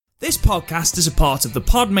This podcast is a part of the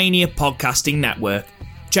Podmania podcasting network.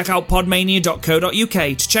 Check out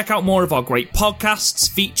podmania.co.uk to check out more of our great podcasts,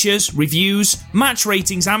 features, reviews, match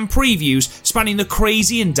ratings and previews spanning the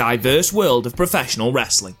crazy and diverse world of professional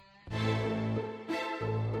wrestling.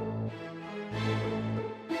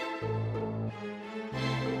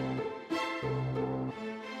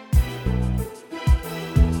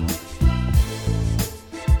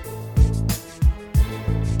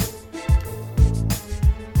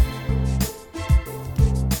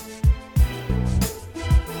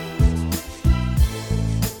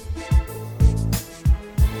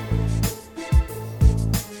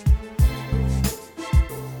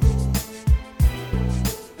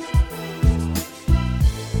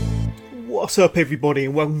 What's up everybody,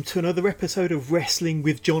 and welcome to another episode of Wrestling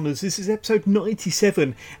with Johners. This is episode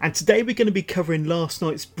 97, and today we're going to be covering last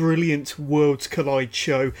night's brilliant Worlds Collide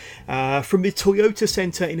show from the Toyota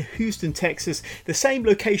Center in Houston, Texas, the same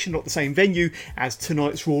location, not the same venue as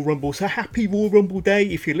tonight's Royal Rumble. So happy Royal Rumble Day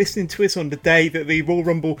if you're listening to us on the day that the Royal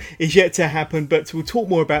Rumble is yet to happen, but we'll talk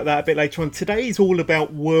more about that a bit later on. Today is all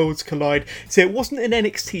about Worlds Collide. So it wasn't an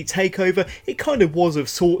NXT takeover, it kind of was of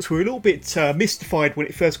sorts. We were a little bit mystified when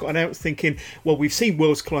it first got announced, thinking, well, we've seen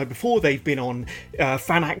Worlds Collide before, they've been on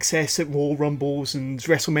fan access at Royal Rumbles and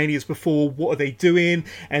WrestleManias before, what are they doing?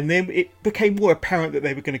 And then it became more apparent that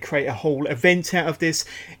they were going to create a whole event out of this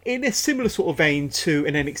in a similar sort of vein to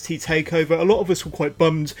an NXT takeover. A lot of us were quite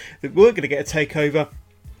bummed that we weren't going to get a takeover.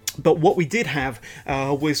 But what we did have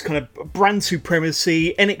was kind of brand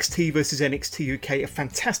supremacy, NXT versus NXT UK, a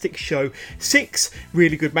fantastic show. 6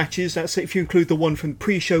 really good matches. That's if you include the one from the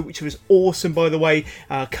pre-show, which was awesome, by the way.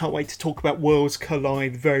 Can't wait to talk about Worlds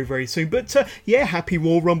Collide very, very soon. But yeah, happy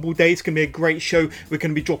Royal Rumble Day. It's going to be a great show. We're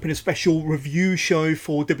going to be dropping a special review show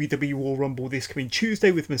for WWE Royal Rumble this coming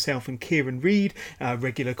Tuesday with myself and Kieran Reid,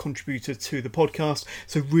 regular contributor to the podcast.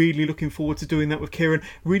 So really looking forward to doing that with Kieran.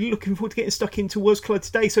 Really looking forward to getting stuck into Worlds Collide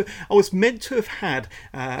today. So I was meant to have had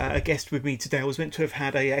a guest with me today. I was meant to have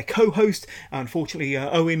had a co-host. Unfortunately,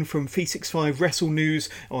 Owen from Fee65 Wrestle News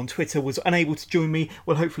on Twitter was unable to join me.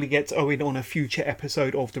 We'll hopefully get Owen on a future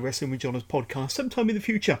episode of the Wrestling with Johners podcast sometime in the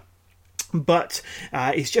future. But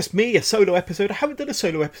it's just me, a solo episode. I haven't done a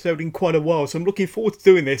solo episode in quite a while, so I'm looking forward to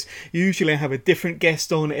doing this. Usually I have a different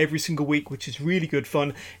guest on every single week, which is really good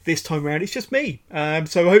fun. This time around it's just me,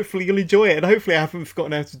 so hopefully you'll enjoy it, and hopefully I haven't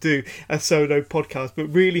forgotten how to do a solo podcast. But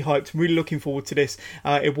really hyped, really looking forward to this.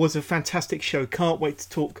 It was a fantastic show. Can't wait to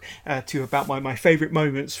talk to you about my favourite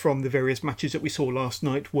moments from the various matches that we saw last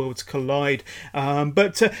night, Worlds Collide.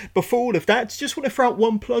 But before all of that, just want to throw out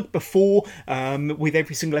one plug before, with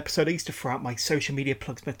every single episode I used to throughout my social media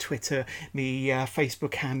plugs, my Twitter, my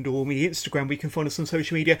Facebook handle, my Instagram. We can find us on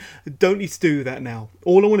social media. Don't need to do that now.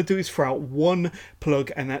 All I want to do is throw out one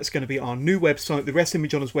plug, and that's going to be our new website, the Wrestling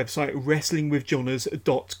with Johners website,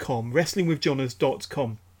 wrestlingwithjohners.com.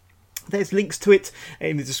 wrestlingwithjohners.com. There's links to it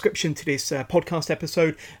in the description to this podcast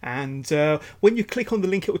episode, and when you click on the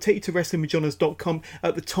link, it will take you to wrestlingwithjohners.com.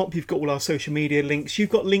 At the top you've got all our social media links. You've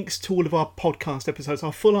got links to all of our podcast episodes,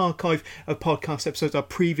 our full archive of podcast episodes, our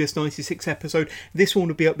previous 96 episode. This one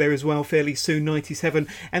will be up there as well fairly soon, 97.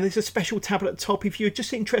 And there's a special tab at the top. If you're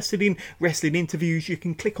just interested in wrestling interviews, you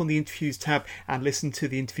can click on the interviews tab and listen to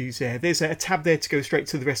the interviews there. There's a tab there to go straight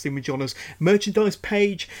to the Wrestling with Johners merchandise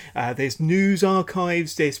page. There's news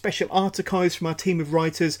archives, there's special archives from our team of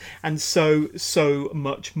writers, and so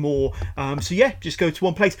much more. So yeah, just go to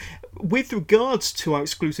one place. With regards to our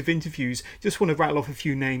exclusive interviews, just want to rattle off a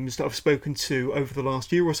few names that I've spoken to over the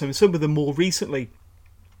last year or so, and some of them more recently.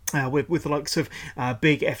 With the likes of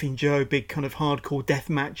Big Effing Joe, big kind of hardcore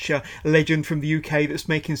deathmatch legend from the UK that's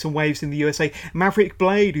making some waves in the USA. Maverick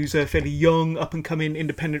Blade, who's a fairly young, up-and-coming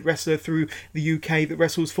independent wrestler through the UK that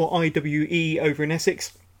wrestles for IWE over in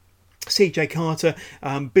Essex. CJ Carter,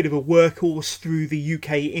 bit of a workhorse through the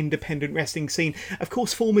UK independent wrestling scene. Of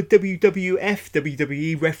course, former WWF,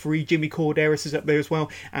 WWE referee Jimmy Corderas is up there as well,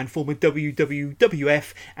 and former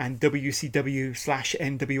WWF and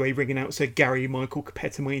WCW/NWA ring announcer Gary Michael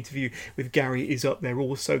Capetta. My interview with Gary is up there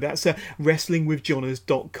also. That's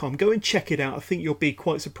wrestlingwithjohners.com. Go and check it out. I think you'll be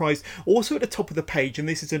quite surprised. Also at the top of the page, and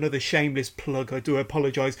this is another shameless plug, I do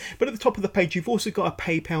apologise, but at the top of the page you've also got a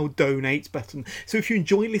PayPal donate button. So if you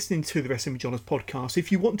enjoy listening to the Wrestling with Johners podcast,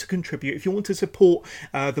 if you want to contribute, if you want to support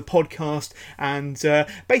the podcast and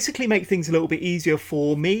basically make things a little bit easier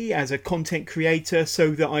for me as a content creator,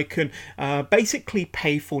 so that I can basically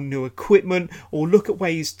pay for new equipment or look at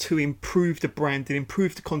ways to improve the brand and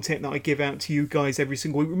improve the content that I give out to you guys every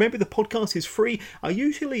single week. Remember, the podcast is free. I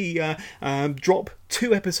usually drop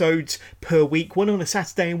 2 episodes per week, one on a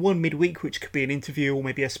Saturday and one midweek, which could be an interview or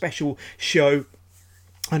maybe a special show.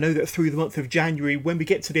 I know that through the month of January, when we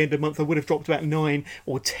get to the end of the month, I would have dropped about 9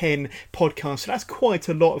 or 10 podcasts. So that's quite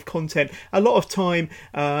a lot of content, a lot of time,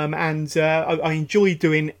 and I enjoy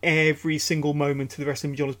doing every single moment of the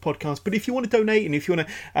Wrestling with Johners podcast. But if you want to donate and if you want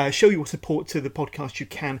to show your support to the podcast, you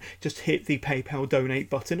can just hit the PayPal donate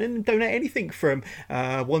button and donate anything from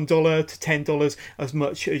 $1 to $10, as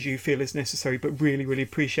much as you feel is necessary. But really, really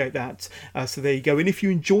appreciate that. So there you go. And if you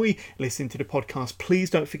enjoy listening to the podcast, please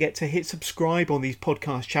don't forget to hit subscribe on these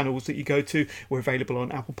podcast channels that you go to. We're available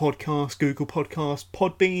on Apple Podcasts, Google Podcasts,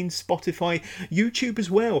 Podbean, Spotify, YouTube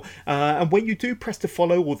as well. And when you do press the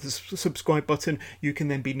follow or the subscribe button, you can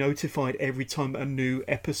then be notified every time a new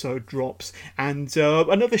episode drops. And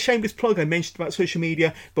another shameless plug, I mentioned about social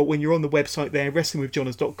media, but when you're on the website there,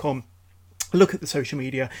 wrestlingwithjohners.com, look at the social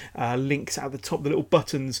media links at the top, the little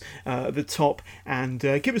buttons at the top, and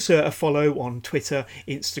give us a follow on Twitter,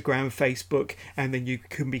 Instagram, Facebook, and then you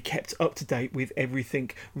can be kept up to date with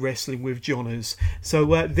everything Wrestling with Johners.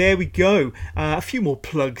 So there we go. A few more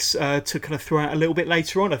plugs to kind of throw out a little bit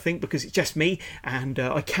later on, I think, because it's just me and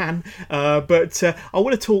I can. But I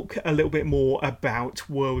want to talk a little bit more about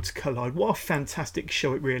Worlds Collide. What a fantastic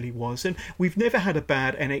show it really was. And we've never had a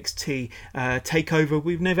bad NXT takeover.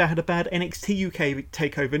 We've never had a bad NXT UK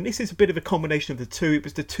takeover, and this is a bit of a combination of the two. It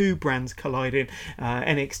was the two brands colliding,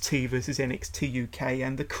 NXT versus NXT UK,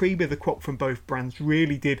 and the cream of the crop from both brands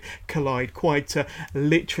really did collide quite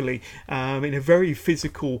literally in a very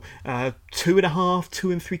physical 2 and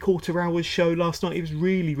 3/4 hours show last night. It was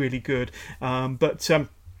really, really good.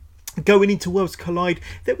 Going into Worlds Collide,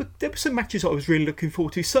 there were some matches I was really looking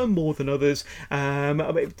forward to, some more than others.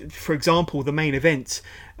 For example, the main event,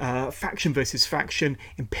 faction versus faction,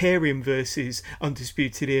 Imperium versus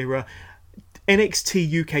Undisputed Era. NXT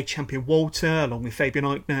UK champion Walter, along with Fabian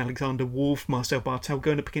Eichner, Alexander Wolf, Marcel Bartel,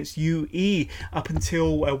 going up against UE. Up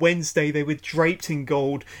until Wednesday, they were draped in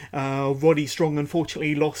gold. Roddy Strong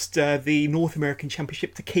unfortunately lost the North American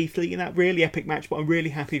Championship to Keith Lee in that really epic match, but I'm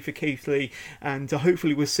really happy for Keith Lee, and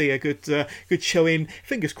hopefully we'll see a good showing,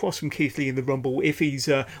 fingers crossed, from Keith Lee in the Rumble. If he's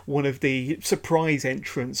one of the surprise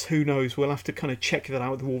entrants, who knows? We'll have to kind of check that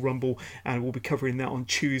out at the Royal Rumble, and we'll be covering that on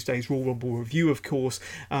Tuesday's Royal Rumble review, of course.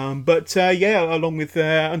 Along with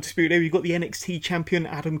Undisputed Era, you've got the NXT champion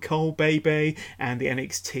Adam Cole, Bebe, and the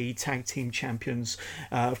NXT tag team champions,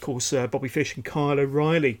 of course, Bobby Fish and Kyle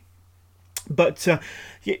O'Reilly. But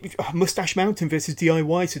Mustache Mountain versus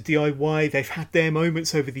DIY. So DIY, they've had their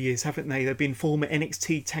moments over the years, haven't they? They've been former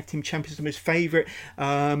NXT tag team champions, the most favourite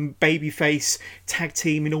babyface tag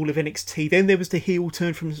team in all of NXT. Then there was the heel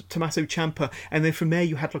turn from Tommaso Ciampa, and then from there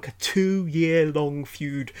you had like a 2-year-long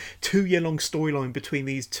feud, 2-year-long storyline between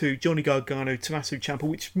these two, Johnny Gargano, Tommaso Ciampa,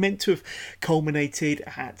 which meant to have culminated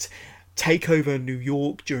at Takeover New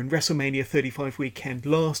York during WrestleMania 35 weekend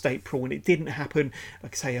last April, and it didn't happen,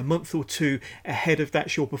 like I say, a month or two ahead of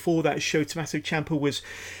that show. Before that show, Tommaso Ciampa was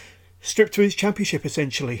stripped to his championship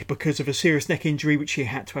essentially because of a serious neck injury which he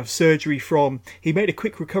had to have surgery from. He made a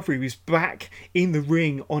quick recovery. He was back in the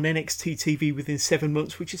ring on NXT TV within 7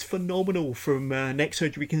 months, which is phenomenal from neck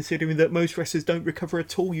surgery, considering that most wrestlers don't recover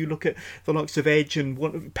at all. You look at the likes of Edge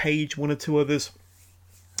and Paige, one or two others.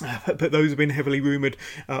 But those have been heavily rumoured,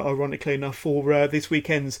 ironically enough, for this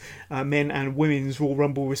weekend's men and women's Royal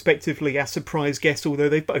Rumble, respectively, as surprise guests, although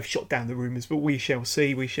they've both shot down the rumours, but we shall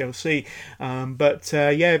see.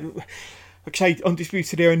 Okay,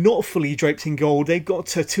 Undisputed Era not fully draped in gold. They've got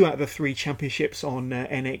 2 out of the 3 championships on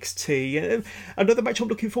NXT. Another match I'm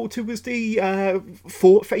looking forward to was the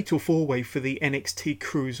Fatal 4-Way for the NXT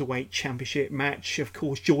Cruiserweight Championship match. Of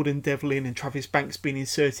course, Jordan Devlin and Travis Banks being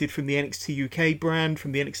inserted from the NXT UK brand,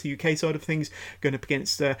 from the NXT UK side of things, going up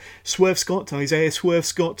against Swerve Scott, Isaiah Swerve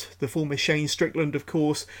Scott, the former Shane Strickland, of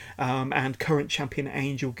course, and current champion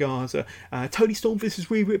Angel Garza. Toni Storm versus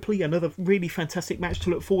Rhea Ripley, another really fantastic match to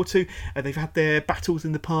look forward to. They've had their battles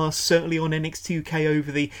in the past, certainly on NXT UK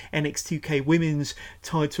over the NXT UK Women's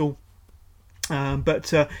title. So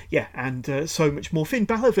much more. Finn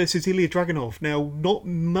Balor versus Ilya Dragunov. Now,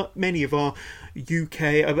 not many of our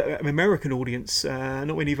American audience,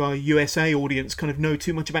 not many of our USA audience kind of know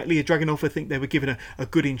too much about Ilya Dragunov. I think they were given a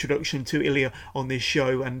good introduction to Ilya on this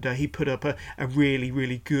show, and he put up a really,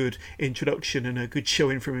 really good introduction and a good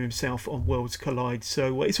showing from himself on Worlds Collide.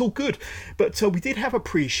 So it's all good. But we did have a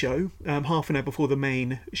pre-show half an hour before the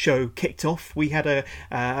main show kicked off. We had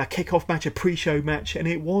a kick-off match, a pre-show match, and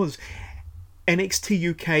it was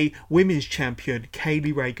NXT UK Women's Champion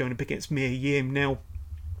Kaylee Ray going up against Mia Yim. Now,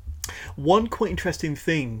 One quite interesting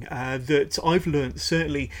thing that I've learnt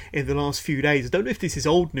certainly in the last few days, I don't know if this is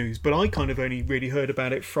old news, but I kind of only really heard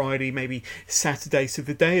about it Friday, maybe Saturday, so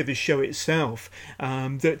the day of the show itself,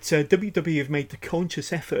 that WWE have made the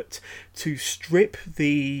conscious effort to strip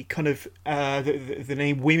the kind of the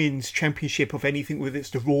name Women's Championship of anything, whether it's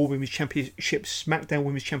the Raw Women's Championship, SmackDown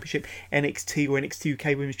Women's Championship, NXT or NXT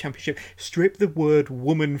UK Women's Championship, strip the word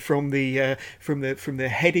woman from the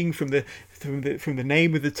heading, from the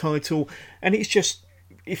name of the title, and it's just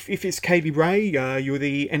if it's Kaylee Ray, you're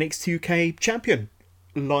the NXT UK champion.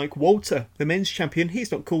 Like Walter, the men's champion,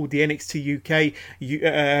 he's not called the NXT UK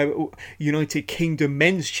United Kingdom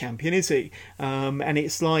men's champion, is he? And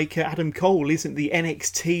it's like Adam Cole isn't the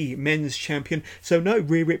NXT men's champion. So no,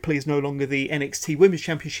 Rhea Ripley is no longer the NXT women's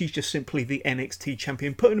champion. She's just simply the NXT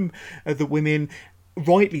champion, putting the women,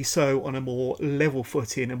 rightly so, on a more level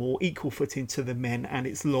footing, a more equal footing to the men, and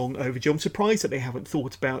it's long overdue. I'm surprised that they haven't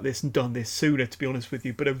thought about this and done this sooner, to be honest with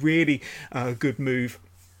you, but a really good move.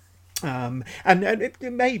 And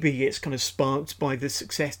maybe it's kind of sparked by the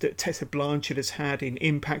success that Tessa Blanchard has had in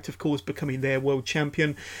Impact, of course, becoming their world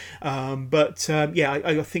champion.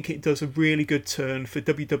 I think it does a really good turn for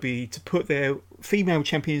WWE to put their female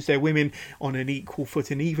champions, their women, on an equal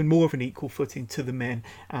footing, even more of an equal footing to the men,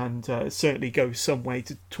 and certainly goes some way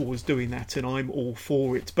towards doing that, and I'm all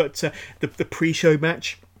for it. But the pre-show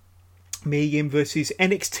match, Mia Yim versus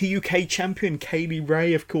NXT UK champion Kaylee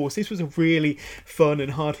Ray, of course. This was a really fun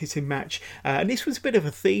and hard-hitting match. And this was a bit of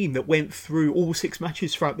a theme that went through all 6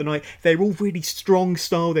 matches throughout the night. They're all really strong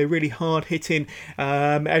style. They're really hard-hitting.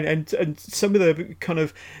 And some of the kind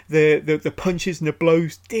of the punches and the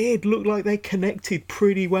blows did look like they connected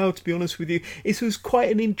pretty well, to be honest with you. This was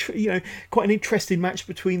quite an interesting match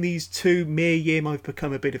between these two. Mia Yim, I've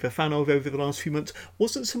become a bit of a fan of over the last few months.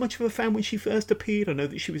 Wasn't so much of a fan when she first appeared. I know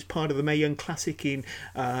that she was part of the Mae Young Classic in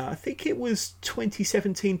I think it was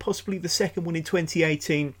 2017, possibly the second one in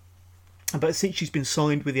 2018. But since she's been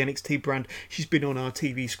signed with the NXT brand, she's been on our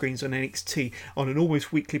TV screens on NXT on an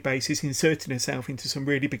almost weekly basis, inserting herself into some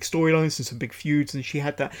really big storylines and some big feuds. And she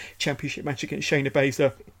had that championship match against Shayna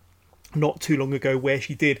Baszler not too long ago, where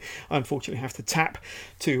she did unfortunately have to tap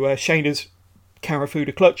to Shayna's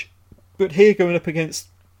Karafuda clutch. But here, going up against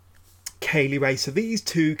Kaylee Ray. So these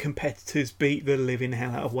two competitors beat the living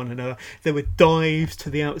hell out of one another. There were dives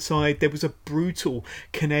to the outside. There was a brutal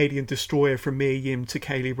Canadian destroyer from Mia Yim to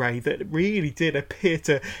Kaylee Ray that really did appear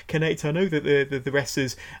to connect. I know that the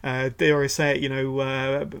wrestlers, dare I say it,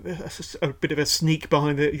 a bit of a sneak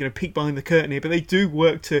behind the, peek behind the curtain here, but they do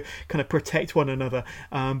work to kind of protect one another.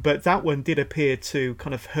 But that one did appear to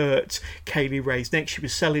kind of hurt Kaylee Ray's neck. She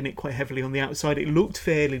was selling it quite heavily on the outside. It looked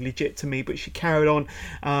fairly legit to me, but she carried on.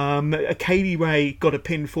 Kaylee Ray got the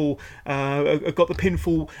pinfall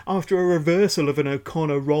after a reversal of an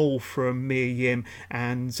O'Connor roll from Mia Yim,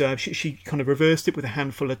 and she kind of reversed it with a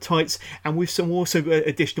handful of tights and with some also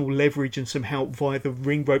additional leverage and some help via the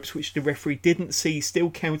ring ropes, which the referee didn't see,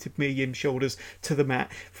 still counted Mia Yim's shoulders to the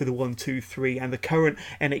mat for the 1, 2, 3, and the current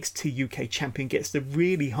NXT UK champion gets the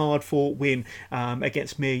really hard fought win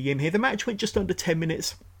against Mia Yim here. The match went just under 10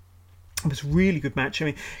 minutes. It was a really good match. I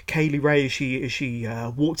mean, Kaylee Ray, as she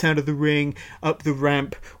walked out of the ring, up the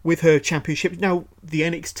ramp with her championship. Now, the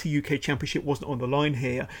NXT UK championship wasn't on the line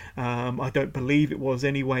here. I don't believe it was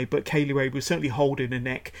anyway, but Kaylee Ray was certainly holding her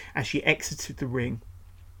neck as she exited the ring.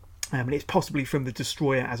 And it's possibly from the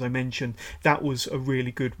Destroyer, as I mentioned. That was a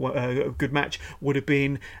really good match. Would have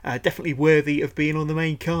been definitely worthy of being on the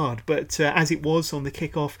main card. But as it was on the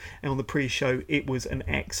kickoff and on the pre-show, it was an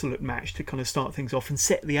excellent match to kind of start things off and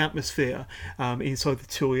set the atmosphere inside the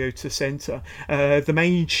Toyota Centre. The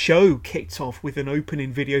main show kicked off with an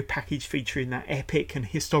opening video package featuring that epic and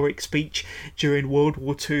historic speech during World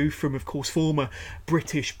War II from, of course, former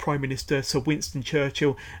British Prime Minister Sir Winston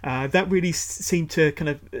Churchill. That really seemed to kind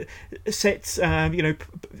of sets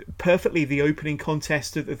perfectly the opening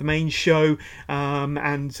contest of the main show,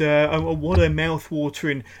 and what a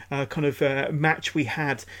mouth-watering kind of match we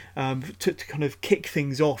had to kind of kick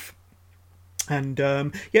things off. And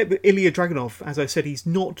but Ilya Dragunov, as I said, he's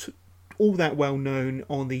not all that well known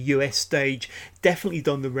on the US stage. Definitely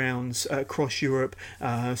done the rounds across Europe.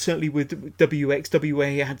 Certainly with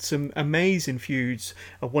WXW, he had some amazing feuds.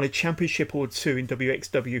 Won a championship or two in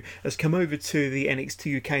WXW. Has come over to the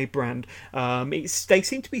NXT UK brand. They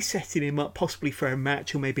seem to be setting him up possibly for a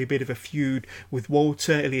match or maybe a bit of a feud with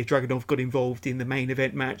Walter. Ilya Dragunov got involved in the main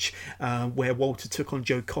event match where Walter took on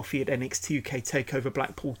Joe Coffey at NXT UK TakeOver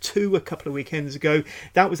Blackpool 2 a couple of weekends ago.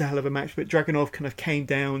 That was a hell of a match, but Dragunov kind of came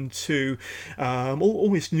down to to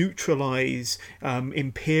almost neutralise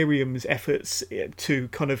Imperium's efforts to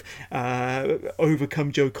kind of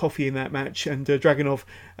overcome Joe Coffey in that match, and Dragunov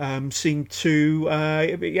seemed to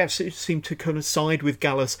kind of side with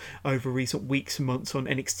Gallus over recent weeks and months on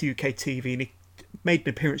NXT UK TV, and he made an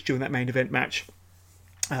appearance during that main event match.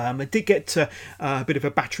 I did get a bit of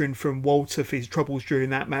a battering from Walter for his troubles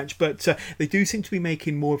during that match, but they do seem to be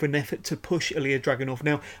making more of an effort to push Ilya Dragunov.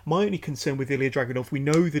 Now, my only concern with Ilya Dragunov, we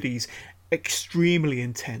know that he's extremely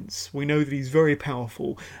intense. We know that he's very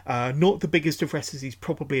powerful. Not the biggest of wrestlers. He's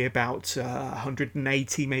probably about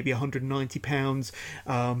 180, maybe 190 pounds.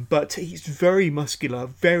 But he's very muscular,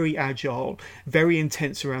 very agile, very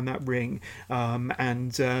intense around that ring. I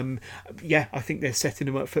think they're setting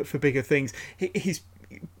him up for bigger things.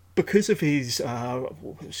 Because of his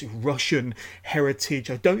Russian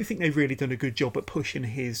heritage, I don't think they've really done a good job at pushing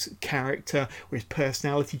his character or his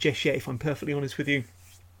personality just yet, if I'm perfectly honest with you.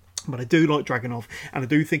 But I do like Dragunov, and I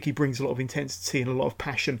do think he brings a lot of intensity and a lot of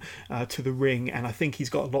passion to the ring, and I think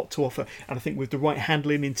he's got a lot to offer. And I think with the right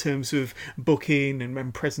handling in terms of booking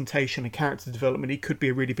and presentation and character development, he could be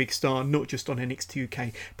a really big star, not just on NXT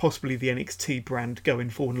UK, possibly the NXT brand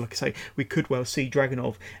going forward. And like I say, we could well see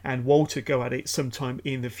Dragunov and Walter go at it sometime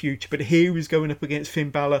in the future. But here he's going up against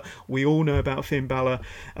Finn Balor. We all know about Finn Balor.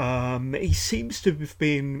 He seems to have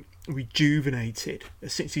been rejuvenated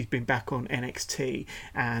since he's been back on NXT,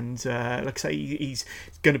 and like I say, he's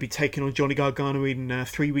going to be taking on Johnny Gargano in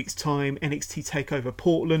 3 weeks time, NXT TakeOver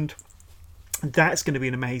Portland. That's going to be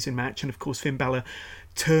an amazing match. And of course, Finn Balor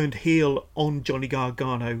turned heel on Johnny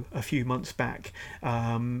Gargano a few months back,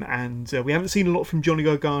 and we haven't seen a lot from Johnny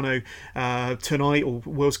Gargano tonight. Or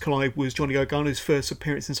Worlds Collide was Johnny Gargano's first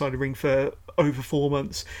appearance inside the ring for over 4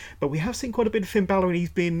 months, but we have seen quite a bit of Finn Balor, and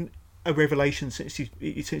he's been a revelation since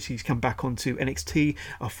he's come back onto NXT,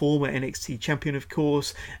 a former NXT champion, of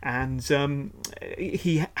course, and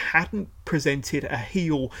he hadn't presented a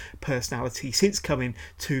heel personality since coming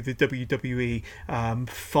to the WWE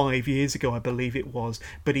 5 years ago, I believe it was,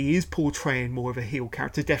 but he is portraying more of a heel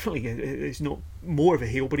character. Definitely is not more of a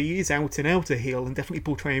heel, but he is out and out a heel, and definitely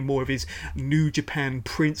portraying more of his New Japan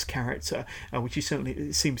Prince character, which he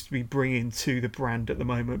certainly seems to be bringing to the brand at the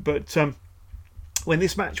moment. But when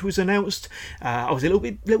this match was announced, I was a little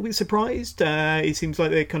bit surprised. It seems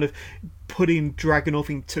like they're kind of putting Dragunov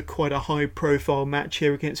into quite a high-profile match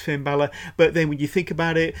here against Finn Balor. But then when you think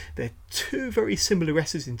about it, they're two very similar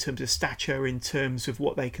wrestlers in terms of stature, in terms of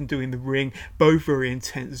what they can do in the ring. Both very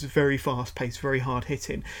intense, very fast-paced, very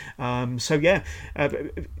hard-hitting.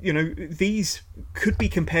 These could be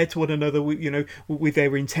compared to one another, with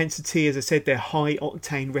their intensity. As I said, their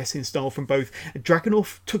high-octane wrestling style from both.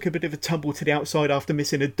 Dragunov took a bit of a tumble to the outside after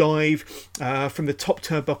missing a dive from the top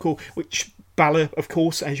turnbuckle, which Balor, of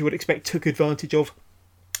course, as you would expect, took advantage of.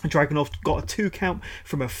 Dragunov got a 2 count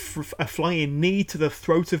from a flying knee to the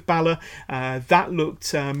throat of Balor. That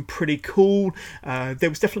looked pretty cool. There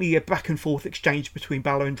was definitely a back and forth exchange between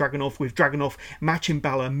Balor and Dragunov, with Dragunov matching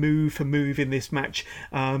Balor move for move in this match.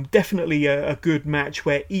 Definitely a good match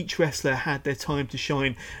where each wrestler had their time to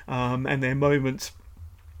shine and their moments.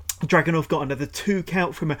 Dragunov got another 2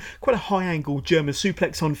 count from quite a high angle German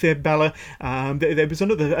suplex on Finn Balor. There was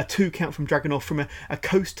a 2 count from Dragunov from a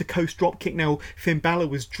coast to coast drop kick. Now Finn Balor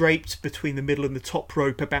was draped between the middle and the top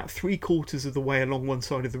rope about 3/4 of the way along one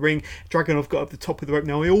side of the ring. Dragunov got up the top of the rope.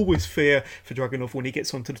 Now I always fear for Dragunov when he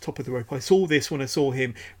gets onto the top of the rope. I saw this when I saw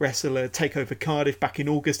him wrestle TakeOver Cardiff back in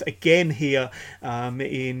August, again here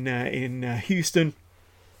in Houston.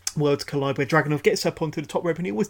 Worlds Collide, where Dragunov gets up onto the top rope, and he always